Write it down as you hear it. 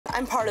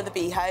I'm part of the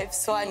Beehive,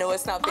 so I know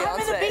it's not Beyonce. I'm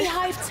in the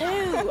Beehive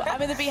too.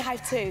 I'm in the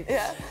Beehive too.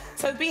 Yeah.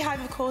 So the Beehive,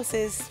 of course,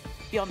 is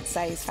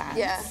Beyonce's fans.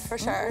 Yeah, for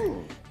sure.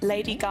 Ooh.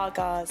 Lady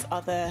Gaga's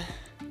are the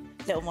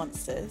little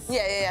monsters.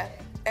 Yeah.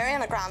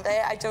 Ariana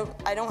Grande, I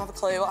don't have a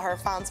clue what her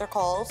fans are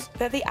called.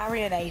 They're the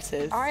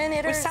Arianators.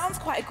 Arianators. Which sounds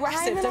quite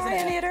aggressive, doesn't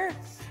it? I'm an Arianator.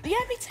 Yeah,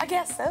 me too. I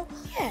guess so.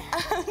 Yeah.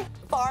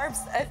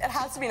 Barb's, it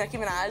has to be Nicki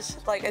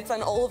Minaj. Like, it's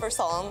in all of her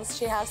songs.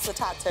 She has the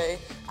tattoo.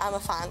 I'm a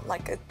fan.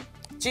 Like,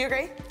 do you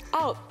agree?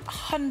 Oh,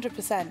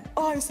 100%.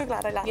 Oh, I'm so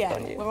glad I landed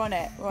on you. We're on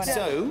it.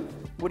 So,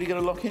 what are you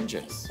going to lock in,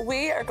 Jess?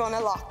 We are going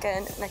to lock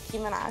in Nicki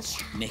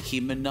Minaj.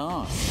 Nicki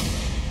Minaj.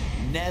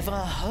 Never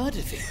heard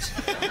of it.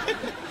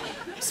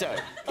 So,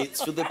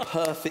 it's for the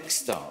perfect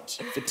start.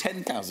 For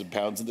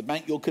 £10,000 in the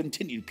bank, your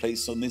continued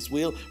place on this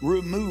wheel,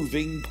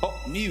 removing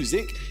pop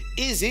music.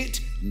 Is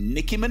it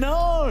Nicki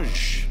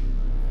Minaj?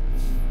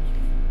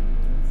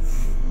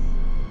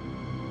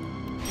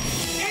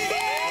 It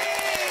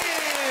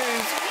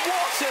is!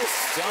 What a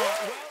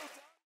start!